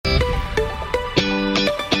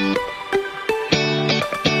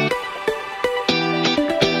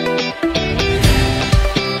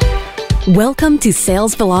Welcome to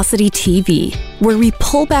Sales Velocity TV, where we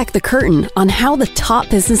pull back the curtain on how the top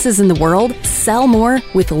businesses in the world sell more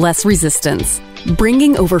with less resistance.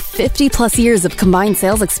 Bringing over 50 plus years of combined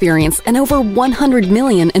sales experience and over 100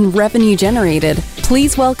 million in revenue generated,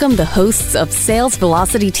 please welcome the hosts of Sales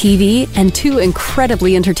Velocity TV and two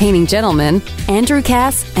incredibly entertaining gentlemen, Andrew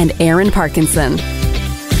Cass and Aaron Parkinson.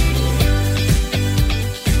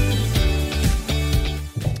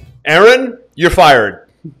 Aaron, you're fired.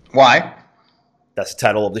 Why? That's the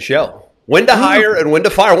title of the show. When to hire and when to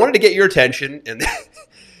fire. I wanted to get your attention, and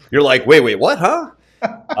you're like, wait, what,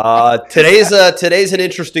 huh? Today's an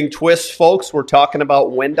interesting twist, folks. We're talking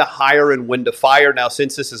about when to hire and when to fire. Now,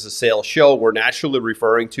 since this is a sales show, we're naturally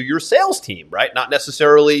referring to your sales team, right? Not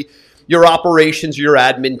necessarily your operations, your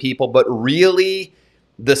admin people, but really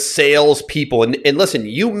the sales people. And listen,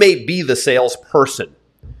 you may be the salesperson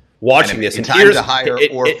watching this. And time to hire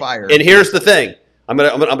or fire. And here's the thing. I'm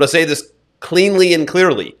gonna say this cleanly and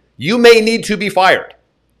clearly. You may need to be fired.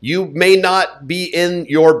 You may not be in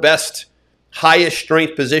your best, highest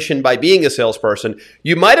strength position by being a salesperson.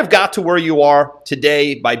 You might have got to where you are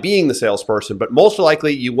today by being the salesperson, but most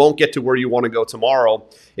likely you won't get to where you want to go tomorrow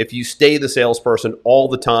if you stay the salesperson all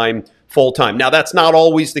the time, full time. Now, that's not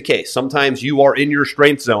always the case. Sometimes you are in your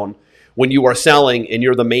strength zone when you are selling and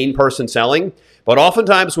you're the main person selling. But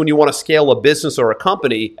oftentimes when you want to scale a business or a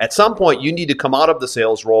company, at some point you need to come out of the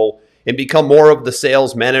sales role and become more of the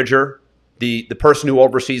sales manager, the person who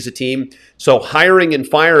oversees a team. So hiring and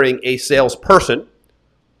firing a salesperson,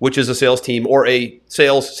 which is a sales team, or a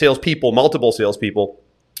salespeople, multiple salespeople,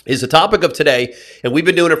 is the topic of today. And we've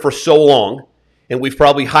been doing it for so long, and we've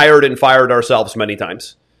probably hired and fired ourselves many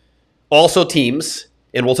times. Also teams,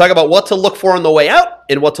 and we'll talk about what to look for on the way out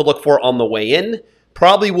and what to look for on the way in.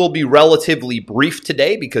 Probably will be relatively brief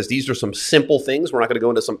today because these are some simple things. We're not going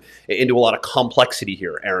to go into a lot of complexity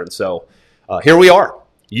here, Aaron. So here we are.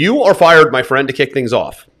 You are fired, my friend, to kick things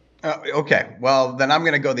off. Okay. Well, then I'm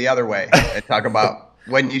going to go the other way and talk about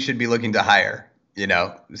when you should be looking to hire.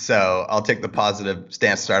 So I'll take the positive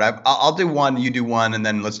stance to start. I'll do one, you do one, and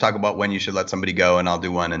then let's talk about when you should let somebody go, and I'll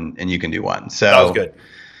do one, and you can do one. So that was good.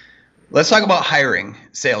 Let's talk about hiring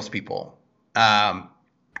salespeople.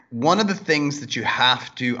 One of the things that you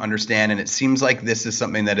have to understand, and it seems like this is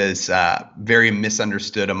something that is very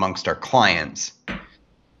misunderstood amongst our clients,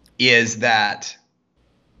 is that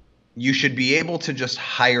you should be able to just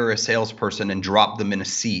hire a salesperson and drop them in a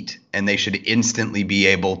seat, and they should instantly be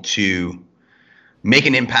able to make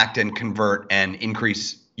an impact and convert and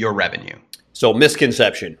increase your revenue. So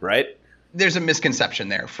misconception, right? There's a misconception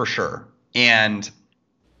there for sure. And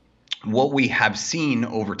what we have seen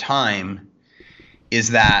over time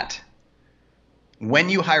is that when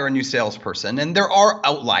you hire a new salesperson, and there are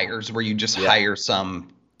outliers where you just hire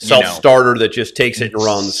some self-starter that just takes it and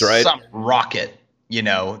runs, right? Some rocket,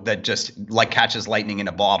 that just like catches lightning in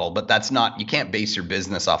a bottle, but that's not, you can't base your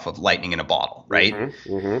business off of lightning in a bottle, right?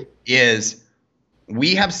 Is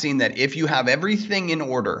we have seen that if you have everything in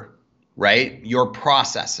order, right? Your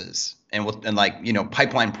processes and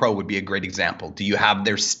Pipeline Pro would be a great example. Do you have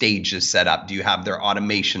their stages set up? Do you have their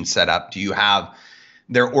automation set up? Do you have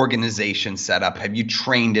their organization set up? Have you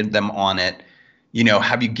trained them on it?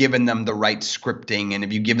 Have you given them the right scripting, and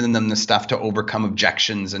have you given them the stuff to overcome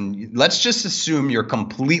objections? And let's just assume you're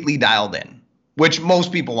completely dialed in, which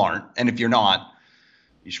most people aren't. And if you're not,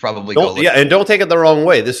 you should probably go. Yeah, and don't take it the wrong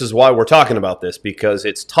way. This is why we're talking about this, because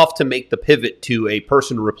it's tough to make the pivot to a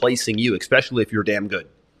person replacing you, especially if you're damn good.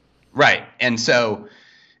 Right. And so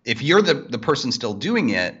if you're the person still doing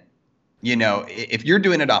it, if you're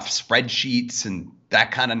doing it off spreadsheets and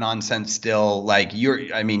that kind of nonsense still,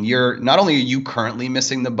 you're not only are you currently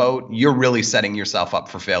missing the boat, you're really setting yourself up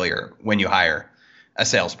for failure when you hire a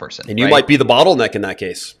salesperson. And you might be the bottleneck in that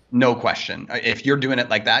case. No question. If you're doing it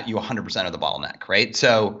like that, you 100% are the bottleneck, right?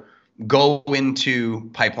 So go into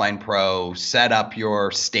Pipeline Pro, set up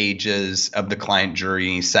your stages of the client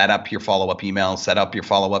journey, set up your follow-up emails, set up your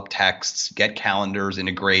follow-up texts, get calendars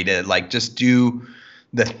integrated, just do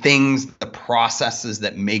the things, the processes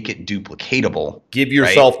that make it duplicatable. Give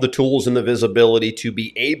yourself the tools and the visibility to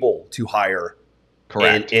be able to hire.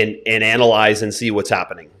 Correct. And analyze and see what's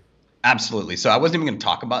happening. Absolutely. So I wasn't even going to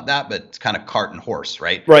talk about that, but it's kind of cart and horse,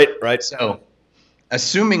 right? Right. So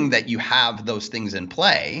assuming that you have those things in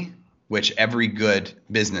play, which every good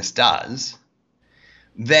business does,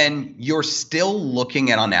 then you're still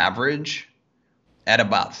looking at, on average, at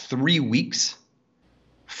about 3 weeks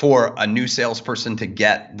for a new salesperson to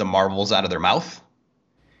get the marbles out of their mouth.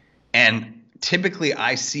 And typically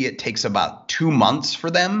I see it takes about 2 months for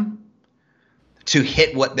them to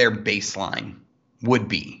hit what their baseline would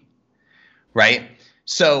be, right?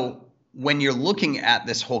 So when you're looking at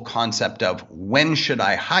this whole concept of when should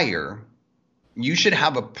I hire, you should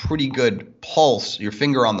have a pretty good pulse, your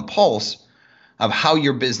finger on the pulse of how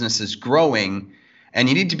your business is growing. And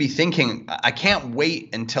you need to be thinking, I can't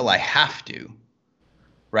wait until I have to,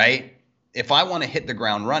 right? If I want to hit the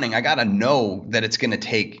ground running, I got to know that it's going to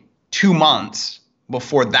take 2 months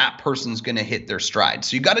before that person's going to hit their stride.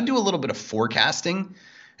 So you got to do a little bit of forecasting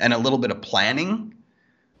and a little bit of planning,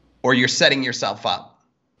 or you're setting yourself up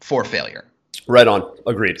for failure. Right on.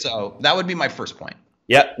 Agreed. So that would be my first point.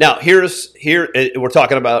 Yeah. Now we're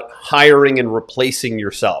talking about hiring and replacing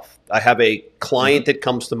yourself. I have a client that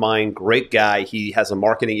comes to mind, great guy. He has a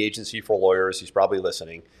marketing agency for lawyers. He's probably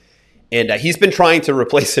listening. And he's been trying to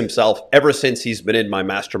replace himself ever since he's been in my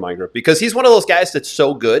mastermind group, because he's one of those guys that's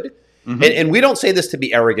so good. Mm-hmm. And we don't say this to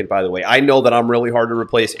be arrogant, by the way. I know that I'm really hard to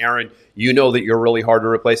replace. Aaron, you know that you're really hard to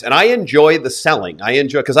replace. And I enjoy the selling.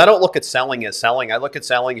 Because I don't look at selling as selling. I look at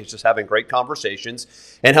selling as just having great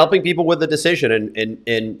conversations and helping people with the decision.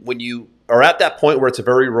 And when you are at that point where it's a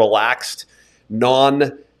very relaxed,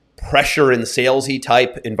 non-pressure and salesy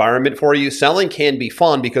type environment for you, selling can be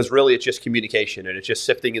fun, because really it's just communication and it's just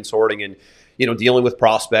sifting and sorting and dealing with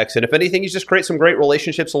prospects. And if anything, you just create some great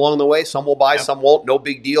relationships along the way. Some will buy, some won't. No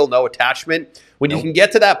big deal, no attachment. When you can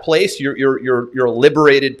get to that place, you're a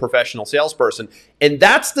liberated professional salesperson. And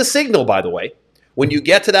that's the signal, by the way, when you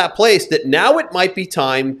get to that place, that now it might be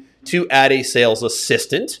time to add a sales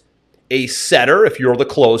assistant, a setter, if you're the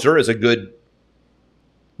closer, is a good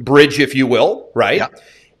bridge, if you will, right? Yeah.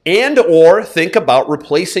 And or think about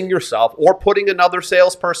replacing yourself or putting another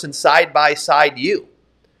salesperson side by side you,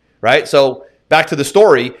 right? So back to the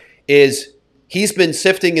story is he's been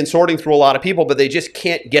sifting and sorting through a lot of people, but they just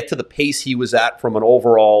can't get to the pace he was at from an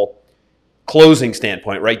overall closing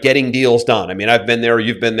standpoint, right? Getting deals done. I mean, I've been there,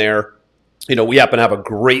 you've been there. We happen to have a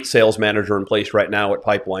great sales manager in place right now at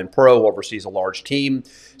Pipeline Pro, oversees a large team.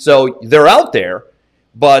 So they're out there,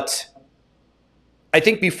 but I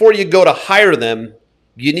think before you go to hire them,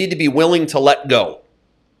 you need to be willing to let go.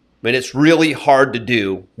 I mean, it's really hard to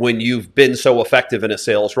do when you've been so effective in a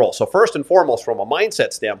sales role. So first and foremost, from a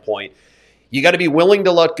mindset standpoint, you got to be willing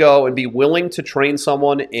to let go and be willing to train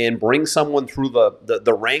someone and bring someone through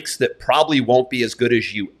the ranks that probably won't be as good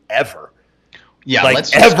as you ever. Yeah,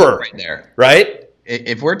 let's just start right there. Right?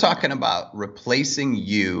 If we're talking about replacing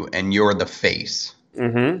you and you're the face,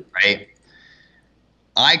 right?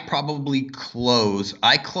 I close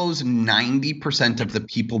 90% of the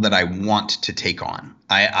people that I want to take on.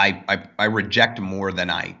 I reject more than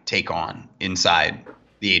I take on inside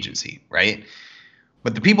the agency, right?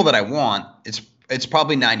 But the people that I want, it's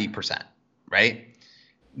probably 90%, right?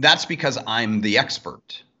 That's because I'm the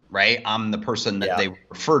expert, right? I'm the person that they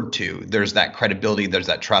referred to. There's that credibility, there's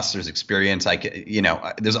that trust, there's experience.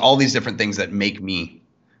 There's all these different things that make me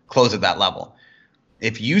close at that level.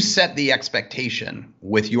 If you set the expectation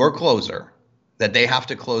with your closer that they have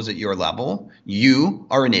to close at your level, you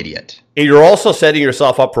are an idiot. And you're also setting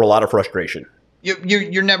yourself up for a lot of frustration.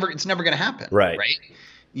 It's never going to happen. Right.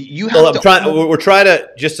 You have we're trying to,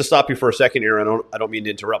 just to stop you for a second here, I don't mean to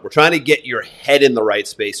interrupt. We're trying to get your head in the right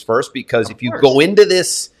space first, because if you go into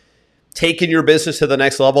this taking your business to the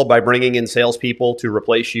next level by bringing in salespeople to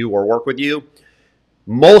replace you or work with you,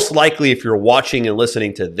 most likely if you're watching and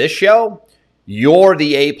listening to this show, you're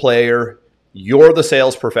the A player, you're the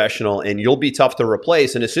sales professional, and you'll be tough to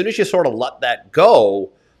replace. And as soon as you sort of let that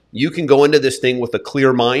go, you can go into this thing with a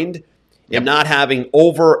clear mind and not having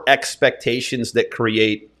over expectations that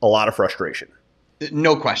create a lot of frustration.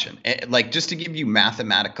 No question. Like, just to give you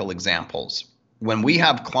mathematical examples, when we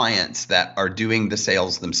have clients that are doing the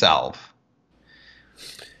sales themselves,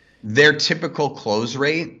 their typical close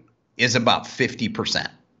rate is about 50%.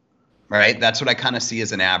 Right? That's what I kind of see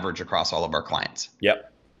as an average across all of our clients.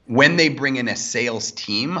 Yep. When they bring in a sales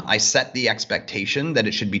team, I set the expectation that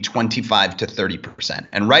it should be 25 to 30%.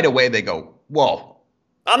 And right away they go, whoa.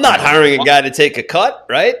 I'm not hiring a guy to take a cut,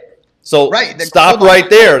 right? So stop right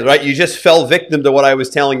there, right? You just fell victim to what I was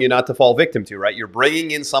telling you not to fall victim to, right? You're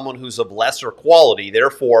bringing in someone who's of lesser quality.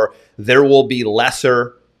 Therefore, there will be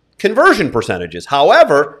lesser conversion percentages.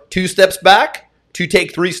 However, 2 steps back to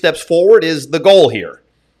take 3 steps forward is the goal here.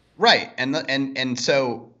 Right. And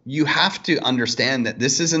so you have to understand that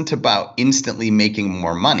this isn't about instantly making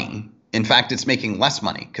more money. In fact, it's making less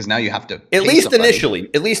money, because now you have to at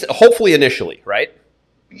least hopefully initially, right?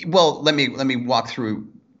 Well, let me walk through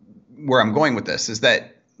where I'm going with this, is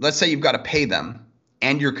that let's say you've got to pay them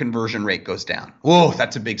and your conversion rate goes down. Whoa,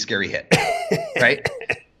 that's a big scary hit, right?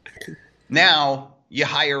 Now you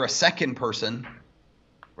hire a second person,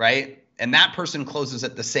 right? And that person closes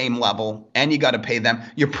at the same level and you got to pay them.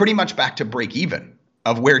 You're pretty much back to break even,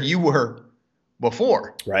 of where you were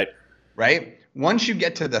before. Right. Right? Once you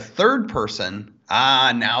get to the third person,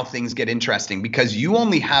 now things get interesting because you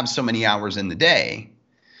only have so many hours in the day.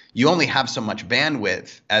 You only have so much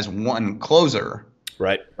bandwidth as one closer.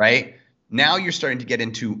 Right. Right? Now you're starting to get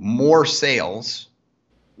into more sales,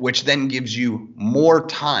 which then gives you more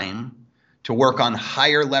time to work on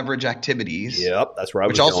higher leverage activities. Yep, that's where I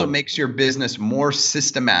was Which also going. makes your business more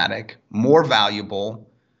systematic, more valuable,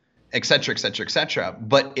 et cetera, et cetera, et cetera.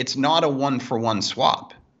 But it's not a 1-for-1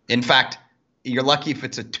 swap. In fact, you're lucky if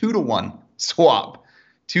it's a 2-to-1 swap.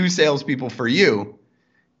 2 salespeople for you.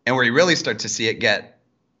 And where you really start to see it get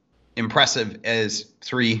impressive is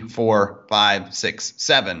 3, 4, 5, 6,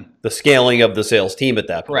 7. The scaling of the sales team at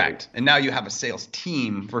that point. Correct. And now you have a sales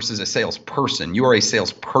team versus a salesperson. You are a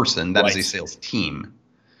salesperson. That is a sales team.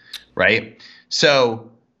 Right?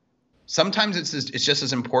 So sometimes it's just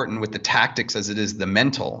as important with the tactics as it is the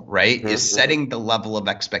mental, right? Mm-hmm. Is setting the level of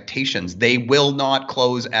expectations. They will not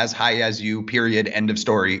close as high as you, period, end of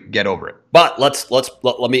story, get over it. But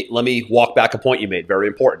let me walk back a point you made. Very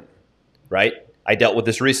important, right? I dealt with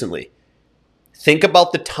this recently. Think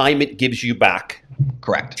about the time it gives you back.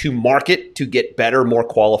 Correct. To market, to get better, more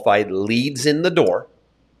qualified leads in the door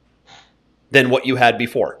than what you had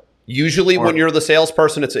before. Usually when you're the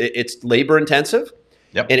salesperson, it's labor intensive.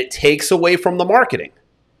 Yep. And it takes away from the marketing.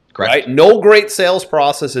 Correct. Right? No great sales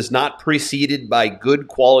process is not preceded by good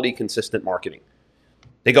quality, consistent marketing.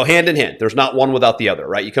 They go hand in hand. There's not one without the other,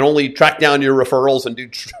 right? You can only track down your referrals and do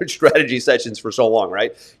strategy sessions for so long,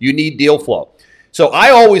 right? You need deal flow. So I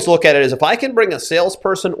always look at it as if I can bring a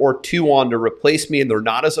salesperson or 2 on to replace me and they're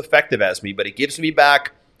not as effective as me, but it gives me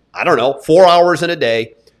back, 4 hours in a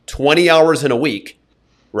day, 20 hours in a week,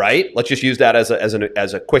 right? Let's just use that as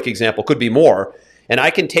a quick example. Could be more. And I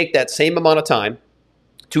can take that same amount of time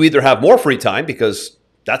to either have more free time, because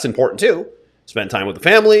that's important too, spend time with the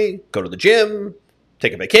family, go to the gym,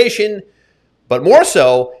 take a vacation, but more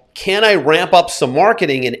so, can I ramp up some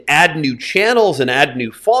marketing and add new channels and add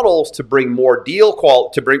new funnels to bring more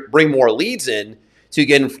bring more leads in to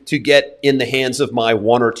get in the hands of my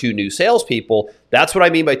 1 or 2 new salespeople? That's what I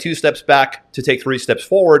mean by 2 steps back to take 3 steps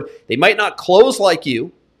forward. They might not close like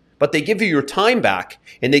you, but they give you your time back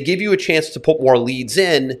and they give you a chance to put more leads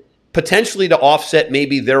in, potentially to offset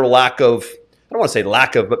maybe their lack of, I don't want to say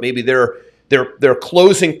lack of, but maybe their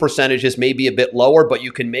closing percentages may be a bit lower, but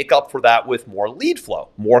you can make up for that with more lead flow.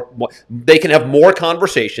 More, they can have more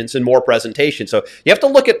conversations and more presentations. So you have to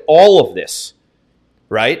look at all of this,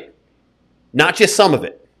 right? Not just some of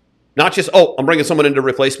it. Not just, I'm bringing someone in to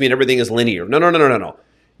replace me and everything is linear. No.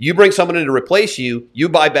 You bring someone in to replace you, you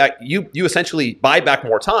essentially buy back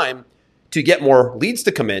more time to get more leads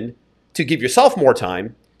to come in, to give yourself more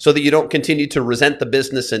time so that you don't continue to resent the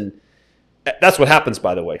business. And that's what happens,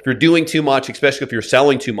 by the way. If you're doing too much, especially if you're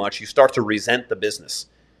selling too much, you start to resent the business,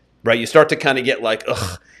 right? You start to kind of get like,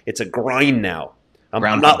 it's a grind now.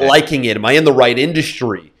 I'm not liking it. Am I in the right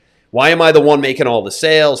industry? Why am I the one making all the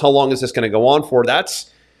sales? How long is this going to go on for?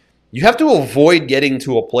 You have to avoid getting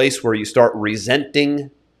to a place where you start resenting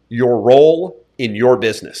your role in your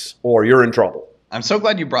business or you're in trouble. I'm so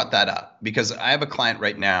glad you brought that up, because I have a client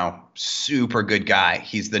right now, super good guy.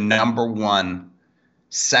 He's the #1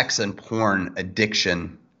 sex and porn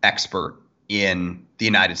addiction expert in the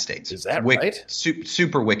United States. Is that right?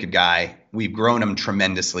 Super wicked guy. We've grown him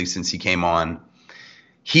tremendously since he came on.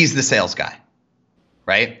 He's the sales guy,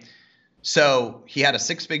 right? So he had a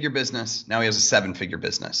 6-figure business. Now he has a 7-figure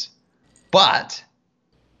business. But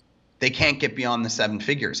they can't get beyond the 7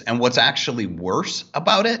 figures. And what's actually worse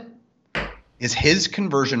about it is his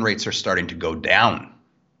conversion rates are starting to go down.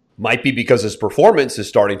 Might be because his performance is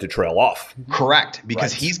starting to trail off. Correct,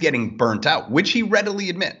 because he's getting burnt out, which he readily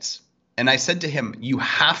admits. And I said to him, you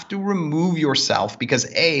have to remove yourself because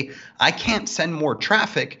I can't send more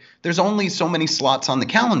traffic. There's only so many slots on the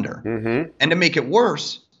calendar. Mm-hmm. And to make it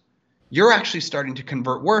worse, you're actually starting to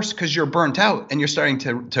convert worse because you're burnt out and you're starting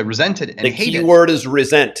to resent it and hate it. The key word is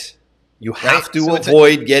resent. You have to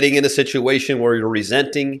avoid getting in a situation where you're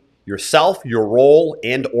resenting yourself, your role,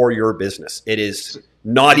 and or your business. It is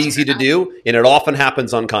not easy to do, and it often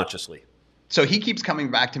happens unconsciously. So he keeps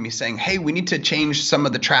coming back to me saying, hey, we need to change some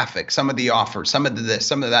of the traffic, some of the offers, some of this,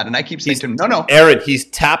 some of that. And I keep saying to him, no. Aaron, he's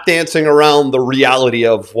tap dancing around the reality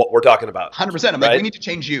of what we're talking about. 100%. I'm like, we need to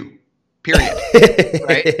change you, period.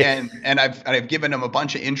 Right? And I've given him a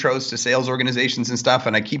bunch of intros to sales organizations and stuff.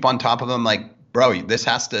 And I keep on top of them like, bro, this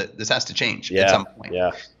has to change at some point.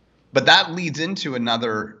 Yeah. But that leads into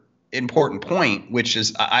another important point, which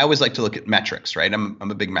is I always like to look at metrics, right? I'm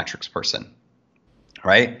a big metrics person,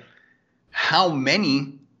 right? How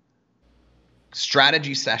many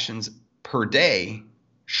strategy sessions per day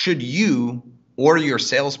should you or your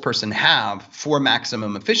salesperson have for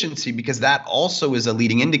maximum efficiency? Because that also is a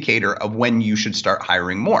leading indicator of when you should start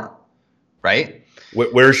hiring more, right?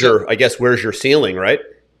 Where's your ceiling, right?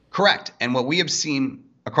 Correct. And what we have seen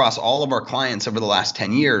across all of our clients over the last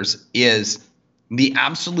 10 years is the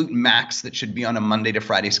absolute max that should be on a Monday to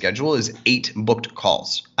Friday schedule is 8 booked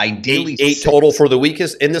calls. Ideally, eight total for the week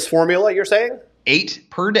is in this formula, you're saying? 8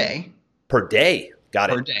 per day. Per day.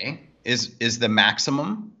 Got it. Per day is the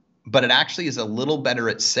maximum, but it actually is a little better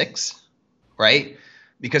at 6, right?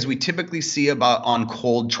 Because we typically see about on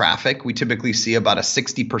cold traffic, we typically see about a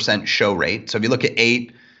 60% show rate. So if you look at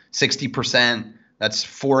 8, 60%, that's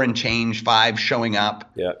 4 and change, 5 showing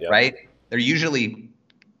up, right? They're usually,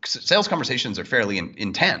 sales conversations are fairly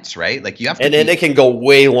intense, right? Like you have to, and then they can go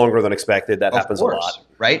way longer than expected. That happens a lot,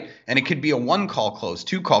 right? And it could be a 1 call close,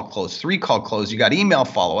 2 call close, 3 call close. You got email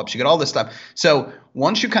follow-ups, you got all this stuff. So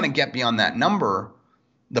once you kind of get beyond that number,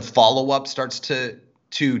 the follow-up starts to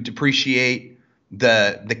depreciate.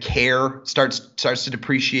 The care starts to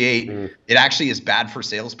depreciate. It actually is bad for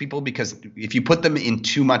salespeople because if you put them in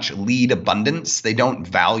too much lead abundance, they don't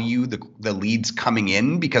value the leads coming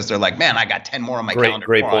in because they're like, man, I got 10 more on my calendar.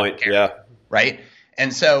 Great point. Yeah. Right.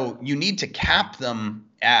 And so you need to cap them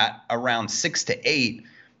at around 6 to 8.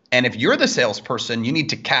 And if you're the salesperson, you need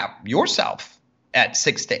to cap yourself at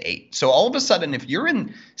 6 to 8. So all of a sudden, if you're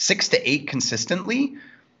in 6 to 8 consistently,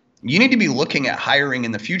 you need to be looking at hiring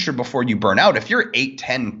in the future before you burn out. If you're 8,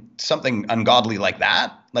 10, something ungodly like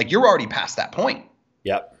that, like you're already past that point.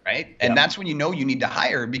 Yep. Right. And that's when you know you need to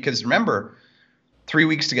hire, because remember, 3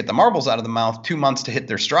 weeks to get the marbles out of the mouth, 2 months to hit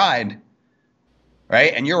their stride.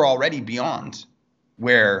 Right. And you're already beyond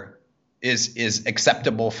where is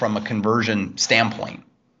acceptable from a conversion standpoint.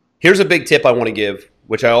 Here's a big tip I want to give,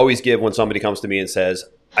 which I always give when somebody comes to me and says,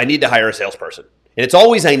 I need to hire a salesperson. And it's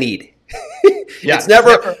always I need. It's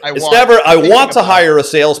never I want to hire a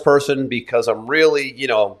salesperson because I'm really,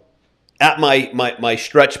 at my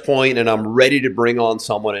stretch point and I'm ready to bring on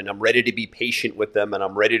someone and I'm ready to be patient with them and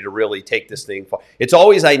I'm ready to really take this thing far. It's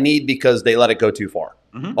always I need because they let it go too far.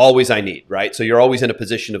 Always I need, right? So you're always in a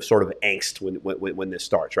position of sort of angst when this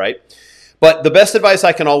starts, right? But the best advice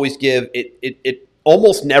I can always give, it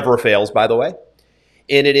almost never fails, by the way,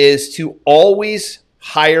 and it is to always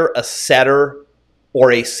hire a setter or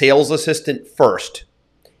a sales assistant first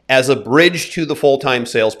as a bridge to the full-time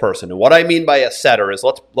salesperson. And what I mean by a setter is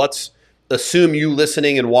let's assume you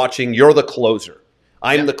listening and watching, you're the closer.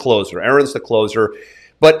 I'm the closer. Aaron's the closer.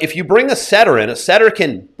 But if you bring a setter in, a setter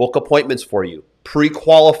can book appointments for you,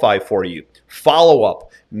 pre-qualify for you, follow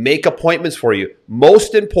up, make appointments for you.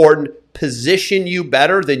 Most important, position you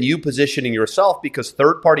better than you positioning yourself, because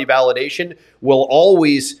third-party validation will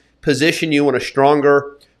always position you in a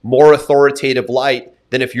stronger, more authoritative light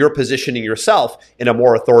than if you're positioning yourself in a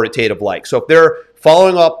more authoritative light. So if they're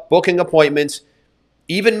following up, booking appointments,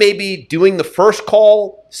 even maybe doing the first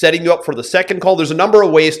call, setting you up for the second call, there's a number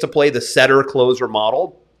of ways to play the setter-closer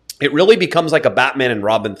model. It really becomes like a Batman and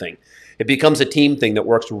Robin thing. It becomes a team thing that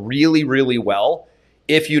works really, really well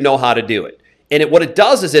if you know how to do it. And what it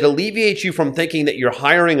does is it alleviates you from thinking that you're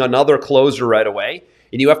hiring another closer right away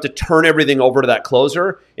and you have to turn everything over to that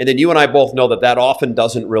closer. And then you and I both know that often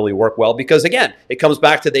doesn't really work well because, again, it comes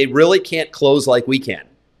back to they really can't close like we can,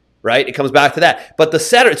 right? It comes back to that. But the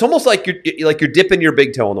setter, it's almost like you're dipping your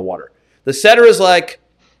big toe in the water. The setter is like,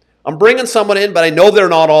 I'm bringing someone in, but I know they're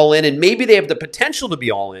not all in, and maybe they have the potential to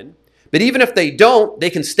be all in. But even if they don't, they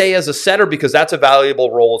can stay as a setter because that's a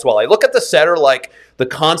valuable role as well. I look at the setter like the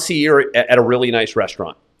concierge at a really nice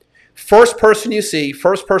restaurant. First person you see,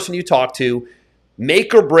 first person you talk to,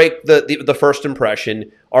 make or break the first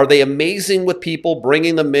impression. Are they amazing with people,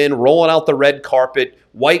 bringing them in, rolling out the red carpet,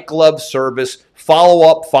 white glove service, follow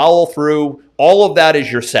up, follow through? All of that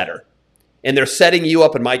is your setter. And they're setting you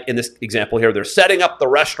up, in this example here, they're setting up the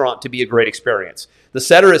restaurant to be a great experience. The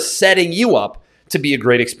setter is setting you up to be a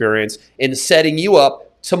great experience and setting you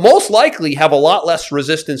up to most likely have a lot less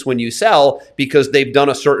resistance when you sell because they've done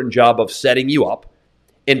a certain job of setting you up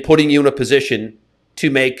and putting you in a position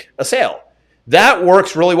to make a sale. That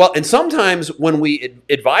works really well. And sometimes when we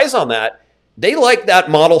advise on that, they like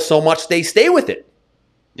that model so much they stay with it.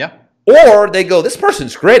 Yeah. Or they go, this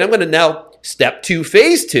person's great. I'm going to now step 2,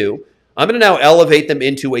 phase 2. I'm going to now elevate them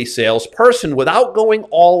into a salesperson without going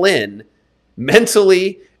all in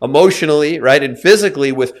mentally, emotionally, right, and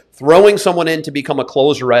physically with throwing someone in to become a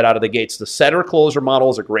closer right out of the gates. The setter-closer model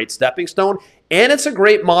is a great stepping stone, and it's a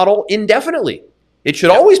great model indefinitely. It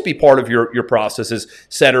should always be part of your process as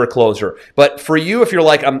setter or closer. But for you, if you're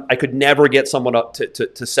like, I could never get someone up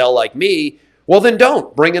to sell like me, well, then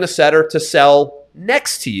don't. Bring in a setter to sell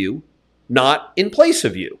next to you, not in place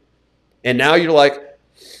of you. And now you're like,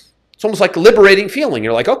 it's almost like a liberating feeling.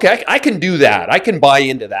 You're like, okay, I can do that. I can buy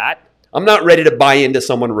into that. I'm not ready to buy into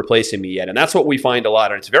someone replacing me yet. And that's what we find a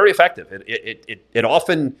lot. And it's very effective.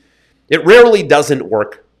 It rarely doesn't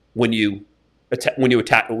work when you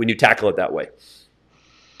tackle it that way.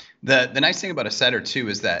 The nice thing about a setter too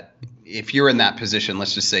is that if you're in that position,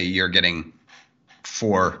 let's just say you're getting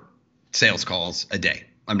 4 sales calls a day.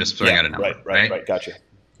 I'm just throwing out a number. Right. Gotcha.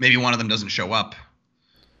 Maybe one of them doesn't show up.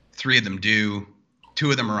 3 of them do.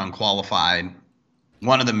 2 of them are unqualified.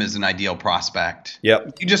 1 of them is an ideal prospect.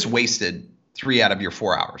 Yep. You just wasted 3 out of your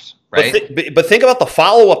 4 hours, right? But think about the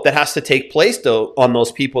follow-up that has to take place, though, on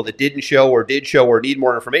those people that didn't show or did show or need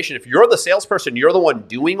more information. If you're the salesperson, you're the one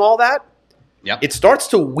doing all that, it starts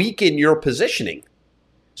to weaken your positioning.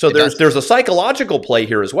 So there's a psychological play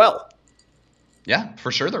here as well. Yeah,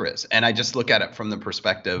 for sure there is. And I just look at it from the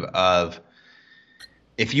perspective of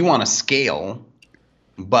if you want to scale –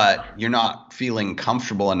 but you're not feeling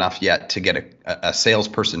comfortable enough yet to get a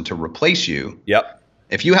salesperson to replace you. Yep.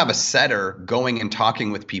 If you have a setter going and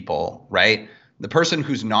talking with people, right, the person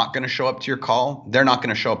who's not going to show up to your call, they're not going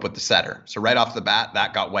to show up with the setter. So right off the bat,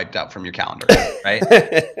 that got wiped out from your calendar, right?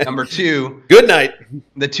 Number 2. Good night.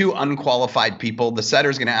 The 2 unqualified people, the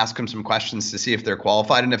setter's going to ask them some questions to see if they're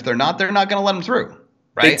qualified. And if they're not going to let them through.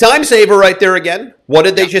 Right? Big time saver right there again. What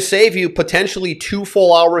did they just save you? Potentially 2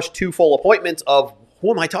 full hours, 2 full appointments of who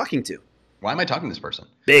am I talking to? Why am I talking to this person?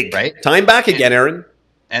 Big. Right? Time back again, Aaron.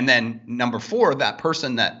 And then number 4, that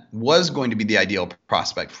person that was going to be the ideal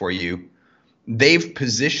prospect for you, they've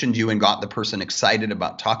positioned you and got the person excited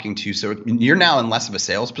about talking to you. So you're now in less of a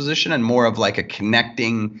sales position and more of like a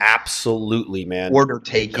connecting. Absolutely, man. Order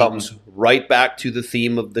taking. It comes right back to the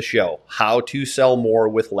theme of the show. How to sell more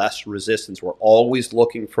with less resistance. We're always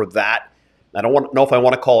looking for that. I don't know if I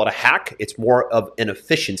want to call it a hack. It's more of an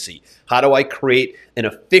efficiency. How do I create an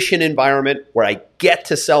efficient environment where I get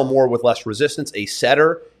to sell more with less resistance? A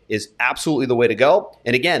setter is absolutely the way to go.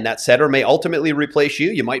 And again, that setter may ultimately replace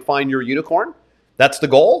you. You might find your unicorn. That's the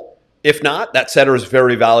goal. If not, that setter is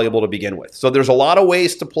very valuable to begin with. So there's a lot of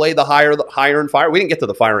ways to play the hire and fire. We didn't get to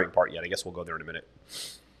the firing part yet. I guess we'll go there in a minute.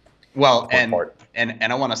 Well, and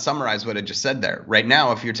I want to summarize what I just said there. Right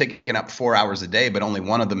now, if you're taking up 4 hours a day, but only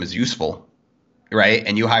one of them is useful, right,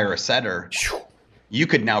 and you hire a setter, you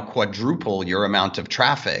could now quadruple your amount of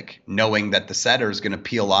traffic knowing that the setter is going to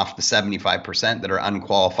peel off the 75% that are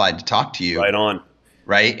unqualified to talk to you. Right on.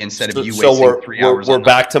 Right? Instead of you wasting 3 hours. We're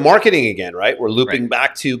back to marketing again, right? We're looping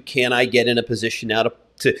back to, can I get in a position now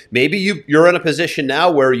to maybe you're in a position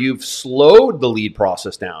now where you've slowed the lead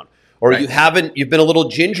process down, or you've been a little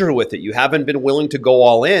ginger with it. You haven't been willing to go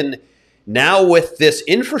all in. Now with this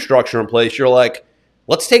infrastructure in place, you're like,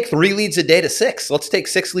 let's take 3 leads a day to 6. Let's take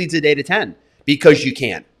 6 leads a day to 10 because you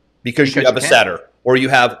can, because you have a setter, or you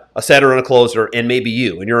have a setter and a closer, and maybe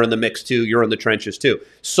you, and you're in the mix too. You're in the trenches too.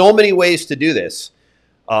 So many ways to do this.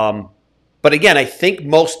 But again, I think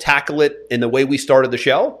most tackle it in the way we started the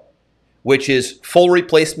show, which is full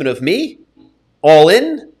replacement of me, all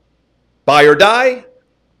in, buy or die.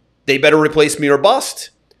 They better replace me or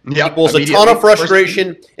bust. Equals a ton of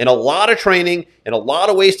frustration and a lot of training and a lot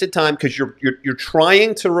of wasted time because you're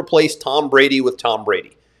trying to replace Tom Brady with Tom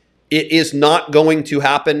Brady. It is not going to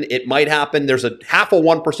happen. It might happen. There's a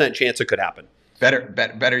 0.5% chance it could happen.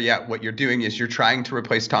 Better yet, what you're doing is you're trying to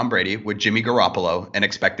replace Tom Brady with Jimmy Garoppolo and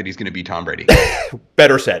expect that he's going to be Tom Brady.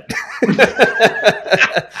 Better said.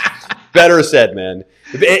 Better said, man.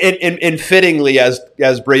 And fittingly,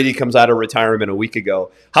 as Brady comes out of retirement a week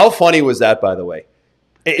ago, how funny was that, by the way?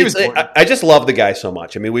 I just love the guy so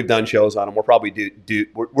much. I mean, we've done shows on him. We're probably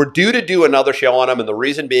we're due to do another show on him, and the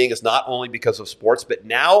reason being is not only because of sports, but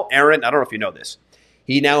now, Aaron, I don't know if you know this,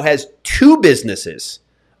 he now has 2 businesses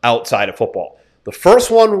outside of football. The first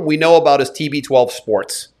one we know about is TB12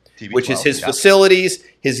 Sports, which is his facilities,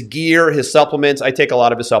 his gear, his supplements. I take a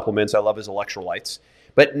lot of his supplements. I love his electrolytes.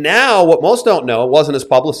 But now, what most don't know, it wasn't as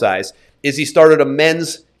publicized, is he started a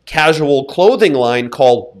men's casual clothing line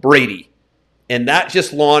called Brady. And that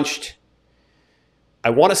just launched, I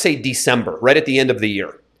want to say December, right at the end of the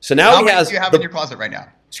year. So now How many do you have in your closet right now?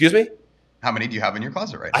 Excuse me? How many do you have in your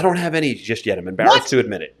closet right now? I don't have any just yet. I'm embarrassed to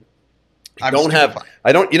admit it.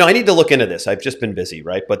 I need to look into this. I've just been busy,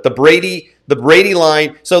 right? But the Brady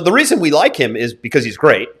line. So the reason we like him is because he's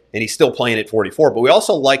great and he's still playing at 44. But we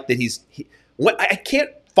also like that I can't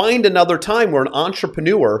find another time where an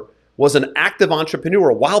entrepreneur was an active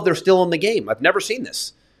entrepreneur while they're still in the game. I've never seen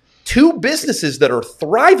this. 2 businesses that are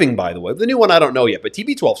thriving, by the way. The new one I don't know yet, but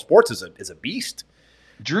TB12 Sports is a beast.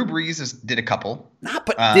 Drew Brees did a couple.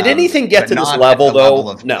 But did anything get to this level,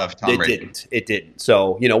 though? No, it didn't. It didn't.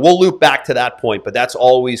 So, we'll loop back to that point, but that's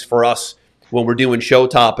always for us when we're doing show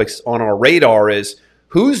topics on our radar is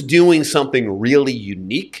who's doing something really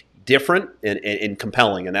unique, different, and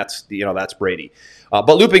compelling, and that's Brady.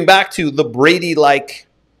 But looping back to the Brady-like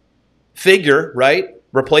figure, right?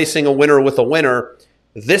 Replacing a winner with a winner.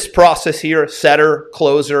 This process here, setter,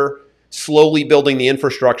 closer, slowly building the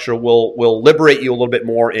infrastructure will liberate you a little bit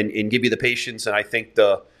more and give you the patience and I think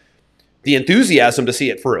the enthusiasm to see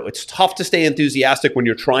it through. It's tough to stay enthusiastic when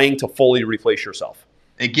you're trying to fully replace yourself.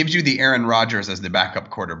 It gives you the Aaron Rodgers as the backup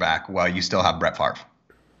quarterback while you still have Brett Favre.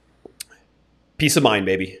 Peace of mind,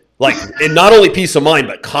 baby. And not only peace of mind,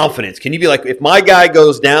 but confidence. Can you be like, if my guy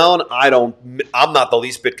goes down, I'm not the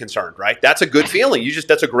least bit concerned, right? That's a good feeling.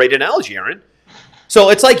 That's a great analogy, Aaron. So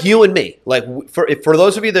it's like you and me. Like for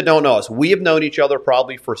those of you that don't know us, we have known each other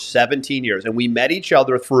probably for 17 years, and we met each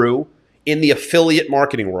other through in the affiliate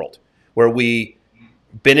marketing world, where we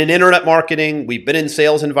been in internet marketing, we've been in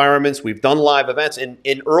sales environments, we've done live events, and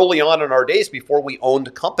early on in our days before we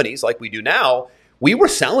owned companies like we do now, we were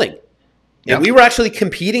selling. And we were actually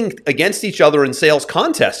competing against each other in sales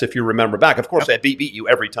contests, if you remember back. Of course, I beat you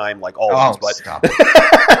every time, like always. But stop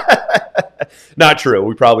it. Not true.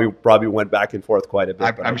 We probably went back and forth quite a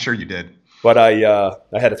bit. I'm sure you did. But I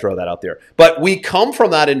had to throw that out there. But we come from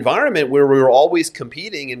that environment where we were always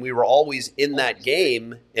competing and we were always in that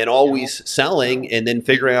game and always selling and then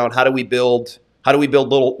figuring out how do we build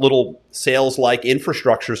little sales-like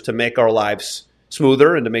infrastructures to make our lives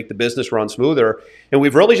smoother and to make the business run smoother. And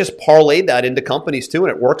we've really just parlayed that into companies too,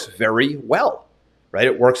 and it works very well, right?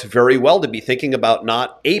 It works very well to be thinking about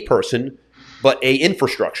not a person, but a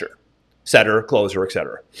infrastructure, setter, closer, et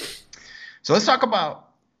cetera. So let's talk about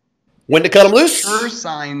when to cut them loose. Sure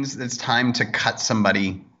signs that it's time to cut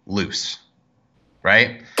somebody loose,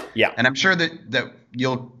 right? Yeah. And I'm sure that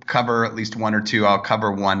you'll cover at least one or two. I'll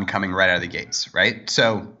cover one coming right out of the gates, right?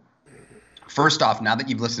 So first off, now that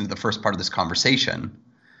you've listened to the first part of this conversation,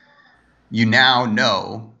 you now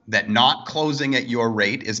know that not closing at your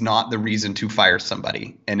rate is not the reason to fire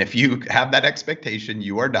somebody. And if you have that expectation,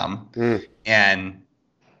 you are dumb and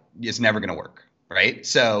it's never going to work, right?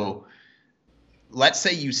 So let's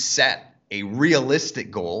say you set a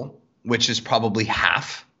realistic goal, which is probably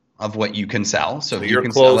half of what you can sell. So if you're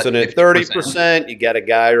closing at 30%, you got a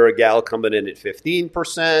guy or a gal coming in at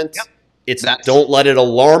 15%. Yep. Don't let it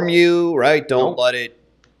alarm you, right? Don't let it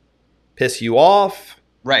piss you off.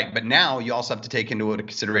 Right. But now you also have to take into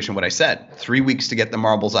consideration what I said. 3 weeks to get the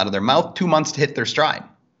marbles out of their mouth, 2 months to hit their stride.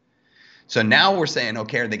 So now we're saying,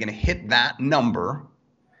 okay, are they going to hit that number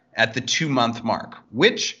at the 2-month mark?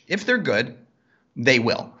 Which, if they're good, they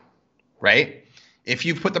will, right? If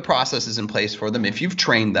you've put the processes in place for them, if you've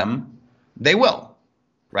trained them, they will,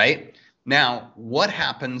 right? Now, what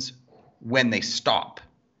happens when they stop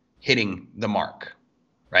hitting the mark,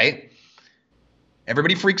 right?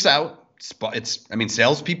 Everybody freaks out.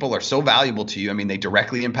 Salespeople are so valuable to you. They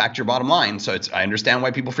directly impact your bottom line. So I understand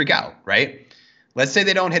why people freak out, right? Let's say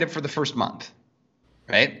they don't hit it for the first month,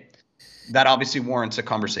 right? That obviously warrants a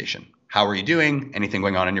conversation. How are you doing? Anything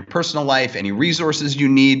going on in your personal life? Any resources you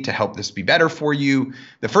need to help this be better for you?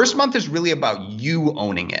 The first month is really about you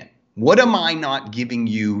owning it. What am I not giving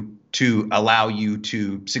you to allow you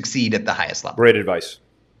to succeed at the highest level? Great advice.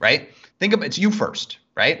 Right? Think of it's you first,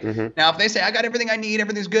 right? Mm-hmm. Now, if they say, I got everything I need,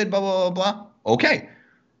 everything's good, blah, blah, blah, blah. Okay.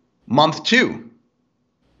 Month 2.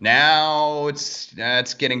 Now it's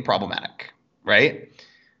getting problematic, right?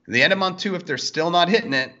 At the end of month 2, if they're still not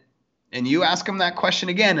hitting it, and you ask them that question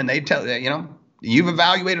again, and they tell you've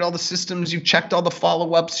evaluated all the systems, you've checked all the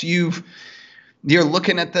follow-ups, you're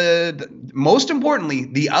looking at the most importantly,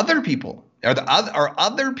 the other people. Are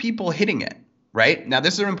other people hitting it, right? Now,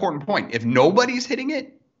 this is an important point. If nobody's hitting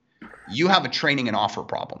it, you have a training and offer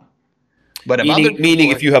problem. But meaning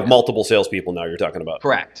if you have multiple salespeople now, you're talking about.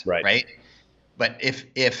 Correct. Right. But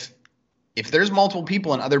if there's multiple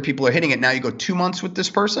people and other people are hitting it, now you go 2 months with this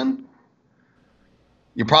person,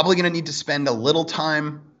 you're probably going to need to spend a little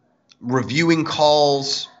time reviewing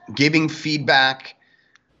calls, giving feedback,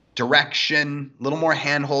 direction, a little more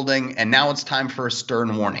hand-holding, and now it's time for a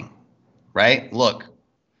stern warning, right? Look,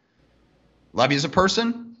 love you as a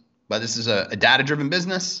person, but this is a data-driven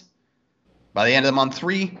business. By the end of month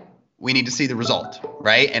 3, we need to see the result,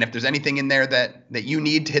 right? And if there's anything in there that you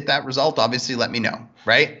need to hit that result, obviously let me know,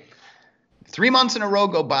 right? 3 months in a row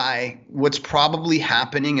go by. What's probably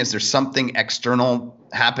happening is there's something external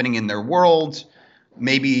happening in their world.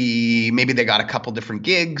 Maybe they got a couple different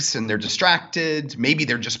gigs and they're distracted. Maybe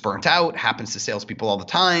they're just burnt out. Happens to salespeople all the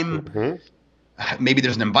time. maybe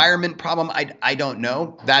there's an environment problem. I don't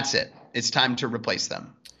know. That's it. It's time to replace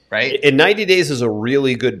them. Right? And 90 days is a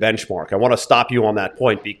really good benchmark. I want to stop you on that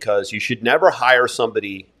point because you should never hire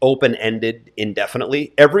somebody open-ended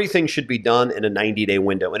indefinitely. Everything should be done in a 90-day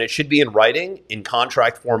window, and it should be in writing, in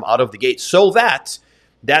contract form out of the gate, so that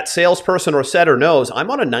that salesperson or setter knows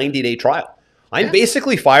I'm on a 90-day trial. I'm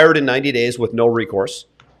basically fired in 90 days with no recourse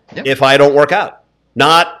if I don't work out.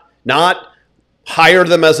 Not hire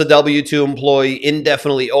them as a W-2 employee,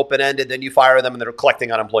 indefinitely open-ended, then you fire them and they're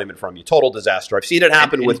collecting unemployment from you. Total disaster. I've seen it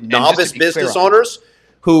happen with novice business owners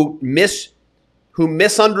who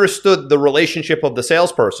misunderstood the relationship of the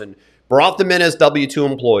salesperson, brought them in as W-2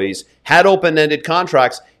 employees, had open-ended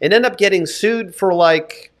contracts, and end up getting sued for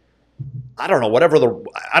I don't know,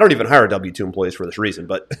 I don't even hire W-2 employees for this reason,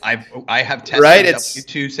 but I have tested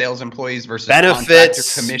W-2 sales employees versus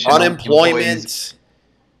benefits, commission unemployment,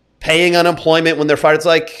 paying unemployment when they're fired. It's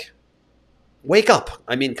like, wake up.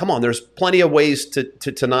 I mean, come on. There's plenty of ways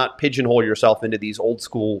to not pigeonhole yourself into these old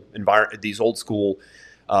school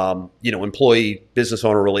employee business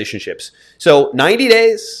owner relationships. So 90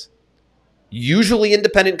 days, usually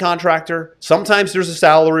independent contractor. Sometimes there's a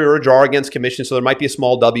salary or a jar against commission, so there might be a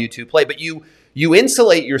small W-2 play, but you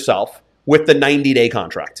insulate yourself with the 90-day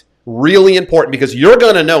contract. Really important because you're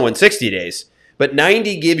going to know in 60 days, but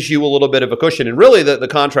 90 gives you a little bit of a cushion, and really the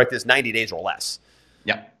contract is 90 days or less.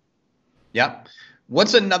 Yep.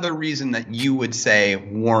 What's another reason that you would say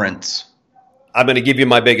warrants? I'm going to give you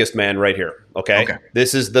my biggest man right here, okay?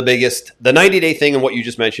 This is the biggest. The 90-day thing and what you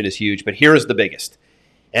just mentioned is huge, but here is the biggest.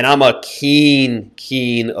 And I'm a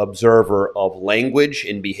keen observer of language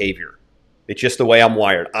and behavior. It's just the way I'm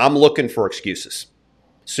wired. I'm looking for excuses.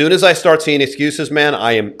 Soon as I start seeing excuses, man,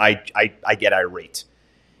 I get irate.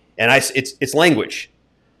 And it's language.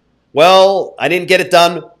 Well, I didn't get it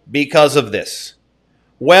done because of this.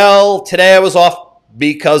 Well, today I was off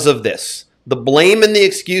because of this. The blame and the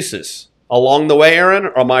excuses along the way, Aaron,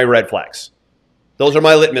 are my red flags. Those are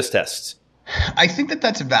my litmus tests. I think that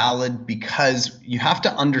that's valid because you have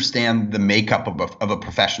to understand the makeup of a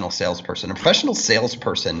professional salesperson. A professional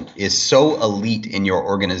salesperson is so elite in your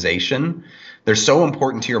organization. They're so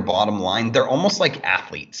important to your bottom line. They're almost like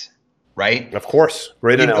athletes, right? Of course.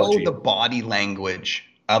 Great analogy. You know the body language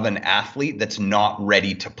of an athlete that's not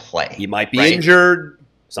ready to play. He might be injured.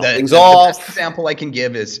 Something's off. The best example I can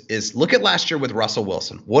give is look at last year with Russell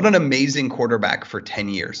Wilson. What an amazing quarterback for 10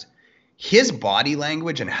 years. His body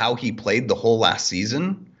language and how he played the whole last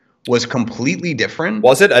season was completely different.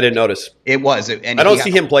 Was it? I didn't notice. It was. And I don't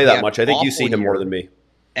see him play that much. I think you see him more than me.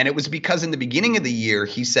 And it was because in the beginning of the year,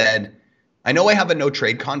 he said, I know I have a no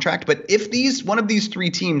trade contract, but if one of these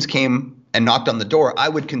three teams came and knocked on the door, I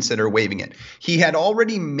would consider waiving it. He had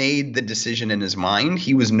already made the decision in his mind.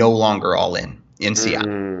 He was no longer all in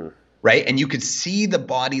Seattle. Right. And you could see the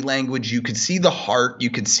body language. You could see the heart. You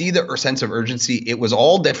could see the sense of urgency. It was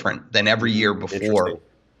all different than every year before.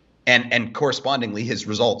 And correspondingly, his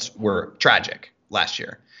results were tragic last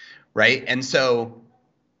year. Right. And so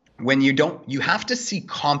when you have to see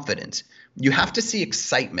confidence. You have to see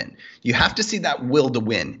excitement. You have to see that will to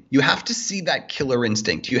win. You have to see that killer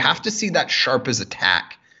instinct. You have to see that sharp as a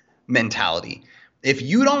tack mentality. If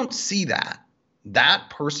you don't see that, that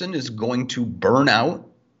person is going to burn out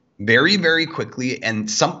very, very quickly, and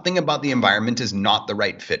something about the environment is not the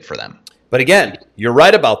right fit for them. But again, you're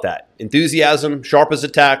right about that. Enthusiasm, sharp as a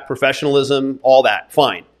tack, professionalism, all that,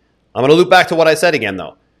 fine. I'm going to loop back to what I said again,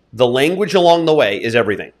 though. The language along the way is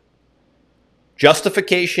everything.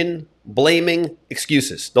 Justification, blaming,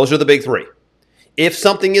 excuses. Those are the big three. If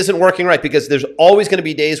something isn't working right, because there's always going to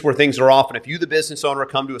be days where things are off, and if you, the business owner,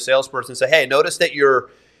 come to a salesperson and say, hey, notice that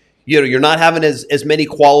you're not having as many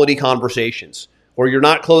quality conversations, or you're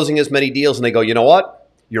not closing as many deals, and they go, you know what?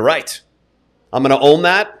 You're right. I'm going to own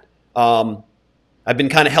that. I've been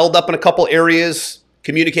kind of held up in a couple areas.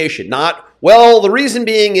 Communication, not, well, the reason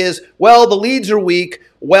being is, well, the leads are weak.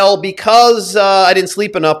 Well, because I didn't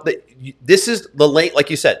sleep enough. This is like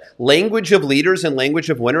you said, language of leaders and language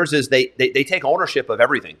of winners is they take ownership of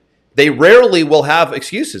everything. They rarely will have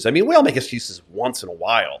excuses. I mean, we all make excuses once in a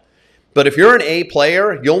while. But if you're an A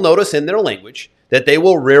player, you'll notice in their language that they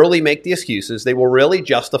will rarely make the excuses. They will rarely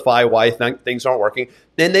justify why things aren't working.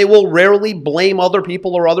 And they will rarely blame other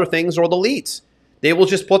people or other things or the leads. They will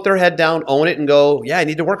just put their head down, own it, and go, yeah, I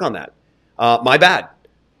need to work on that. My bad.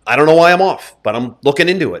 I don't know why I'm off, but I'm looking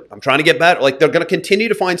into it. I'm trying to get better. Like, they're going to continue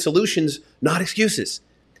to find solutions, not excuses.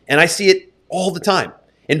 And I see it all the time.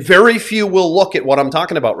 And very few will look at what I'm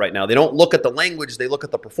talking about right now. They don't look at the language. They look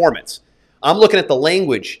at the performance. I'm looking at the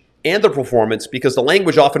language and the performance because the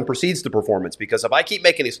language often precedes the performance. Because if I keep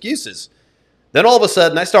making excuses, then all of a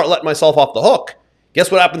sudden I start letting myself off the hook.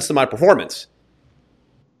 Guess what happens to my performance?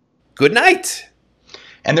 Good night.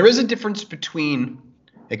 And there is a difference between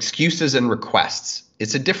excuses and requests.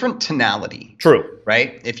 It's a different tonality. True.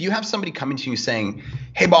 Right? If you have somebody coming to you saying,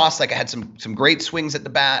 hey, boss, like I had some great swings at the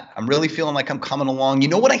bat. I'm really feeling like I'm coming along. You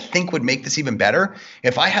know what I think would make this even better?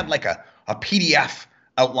 If I had like a PDF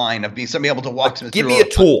outline of somebody able to walk through. Give me a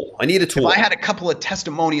tool. I need a tool. If I had a couple of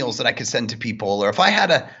testimonials that I could send to people, or if I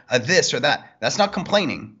had a this or that, that's not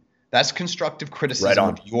complaining. That's constructive criticism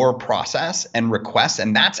of your process and requests,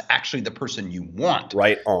 and that's actually the person you want.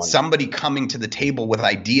 Right on. Somebody coming to the table with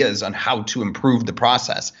ideas on how to improve the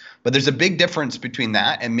process. But there's a big difference between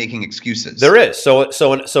that and making excuses. There is. So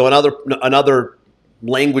another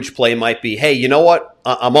language play might be, hey, you know what?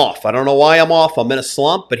 I'm off. I don't know why I'm off. I'm in a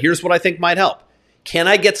slump, but here's what I think might help. Can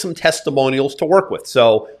I get some testimonials to work with?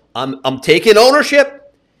 So I'm taking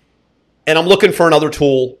ownership, and I'm looking for another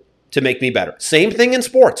tool to make me better. Same thing in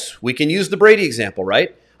sports. We can use the Brady example,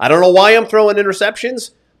 right? I don't know why I'm throwing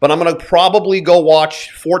interceptions, but I'm going to probably go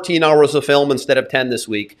watch 14 hours of film instead of 10 this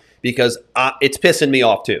week because it's pissing me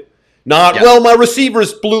off too. Well, my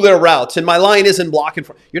receivers blew their routes and my line isn't blocking.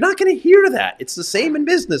 You're not going to hear that. It's the same in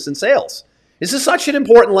business and sales. This is such an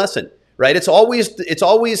important lesson, right? It's always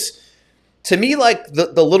to me, like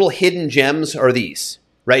the little hidden gems are these.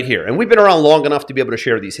 Right here. And we've been around long enough to be able to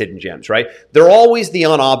share these hidden gems, right? They're always the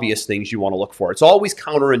unobvious things you want to look for. It's always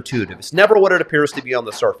counterintuitive. It's never what it appears to be on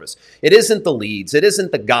the surface. It isn't the leads. It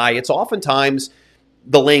isn't the guy. It's oftentimes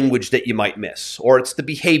the language that you might miss, or it's the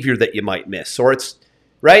behavior that you might miss, or it's,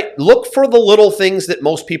 right? Look for the little things that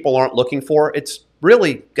most people aren't looking for. It's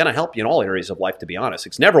really going to help you in all areas of life, to be honest.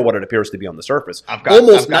 It's never what it appears to be on the surface.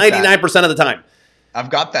 Almost 99% of the time. I've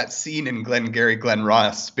got that scene in Glengarry Glen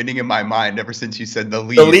Ross spinning in my mind ever since you said the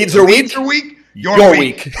leads. The leads are weak. You're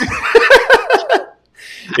weak.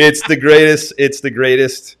 It's the greatest. It's the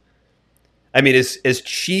greatest. I mean, as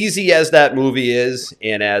cheesy as that movie is,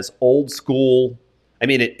 and as old school. I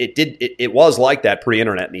mean, it was like that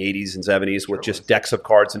pre-internet in the 80s and 70s with just decks of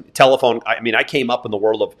cards and telephone. I mean, I came up in the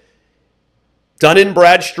world of Dun &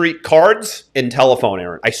 Bradstreet cards and telephone,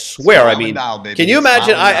 Aaron. I swear. I mean, can you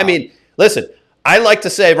imagine? I mean, listen. I like to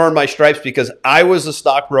say I've earned my stripes because I was a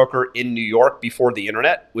stockbroker in New York before the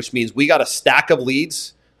internet, which means we got a stack of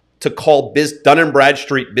leads to call Dun &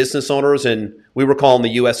 Bradstreet business owners, and we were calling the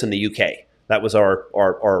U.S. and the U.K. That was our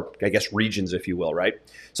I guess, regions, if you will, right?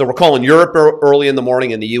 So we're calling Europe early in the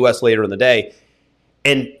morning and the U.S. later in the day.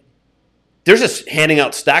 And they're just handing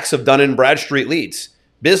out stacks of Dun & Bradstreet leads.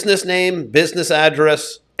 Business name, business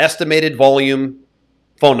address, estimated volume,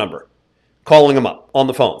 phone number. Calling them up on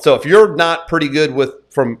the phone. So if you're not pretty good with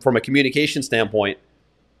from a communication standpoint,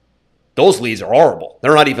 those leads are horrible.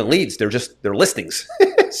 They're not even leads. They're listings.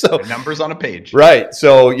 So the numbers on a page. Right.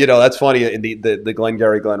 So, that's funny in the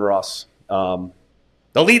Glengarry Glen Ross. The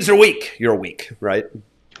leads are weak. You're weak, right?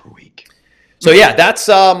 You're weak. So yeah, that's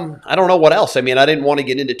I don't know what else. I mean, I didn't want to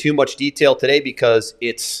get into too much detail today because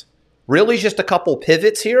it's really just a couple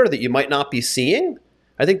pivots here that you might not be seeing.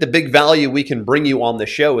 I think the big value we can bring you on the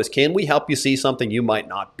show is, can we help you see something you might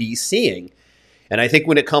not be seeing? And I think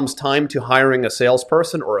when it comes time to hiring a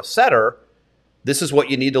salesperson or a setter, this is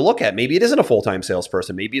what you need to look at. Maybe it isn't a full-time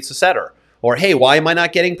salesperson. Maybe it's a setter. Or, hey, why am I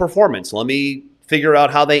not getting performance? Let me figure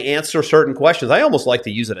out how they answer certain questions. I almost like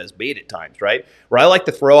to use it as bait at times, right? Where I like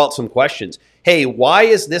to throw out some questions. Hey, why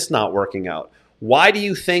is this not working out? Why do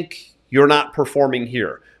you think you're not performing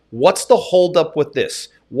here? What's the holdup with this?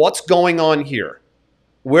 What's going on here?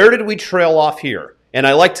 Where did we trail off here? And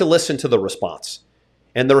I like to listen to the response.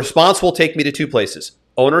 And the response will take me to two places: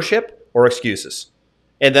 ownership or excuses.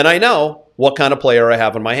 And then I know what kind of player I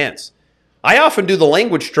have in my hands. I often do the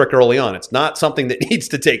language trick early on. It's not something that needs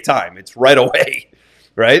to take time. It's right away,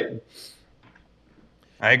 right?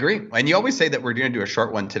 I agree. And you always say that we're going to do a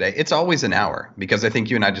short one today. It's always an hour because I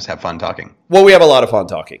think you and I just have fun talking. Well, we have a lot of fun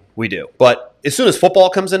talking. We do. But as soon as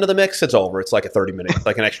football comes into the mix, it's over. It's like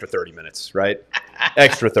like an extra 30 minutes, right?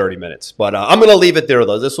 Extra 30 minutes. But I'm going to leave it there,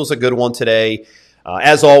 though. This was a good one today.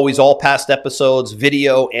 As always, all past episodes,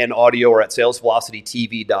 video and audio, are at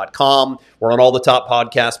salesvelocitytv.com. We're on all the top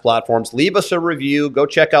podcast platforms. Leave us a review. Go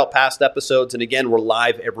check out past episodes. And again, we're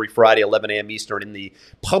live every Friday, 11 a.m. Eastern, in the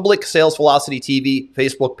public Sales Velocity TV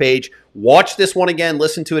Facebook page. Watch this one again.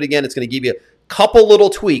 Listen to it again. It's going to give you a couple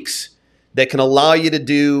little tweaks that can allow you to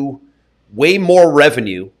do way more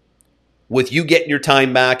revenue with you getting your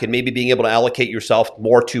time back and maybe being able to allocate yourself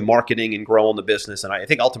more to marketing and growing the business. And I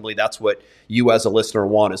think ultimately that's what you as a listener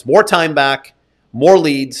want, is more time back, more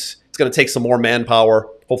leads. It's going to take some more manpower.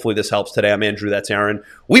 Hopefully this helps today. I'm Andrew. That's Aaron.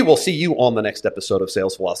 We will see you on the next episode of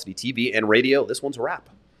Sales Velocity TV and Radio. This one's a wrap.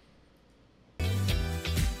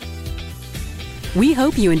 We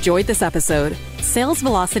hope you enjoyed this episode. Sales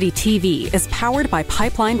Velocity TV is powered by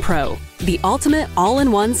Pipeline Pro, the ultimate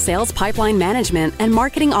all-in-one sales pipeline management and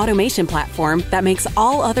marketing automation platform that makes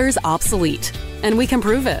all others obsolete. And we can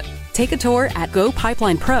prove it. Take a tour at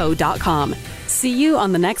gopipelinepro.com. See you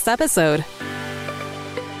on the next episode.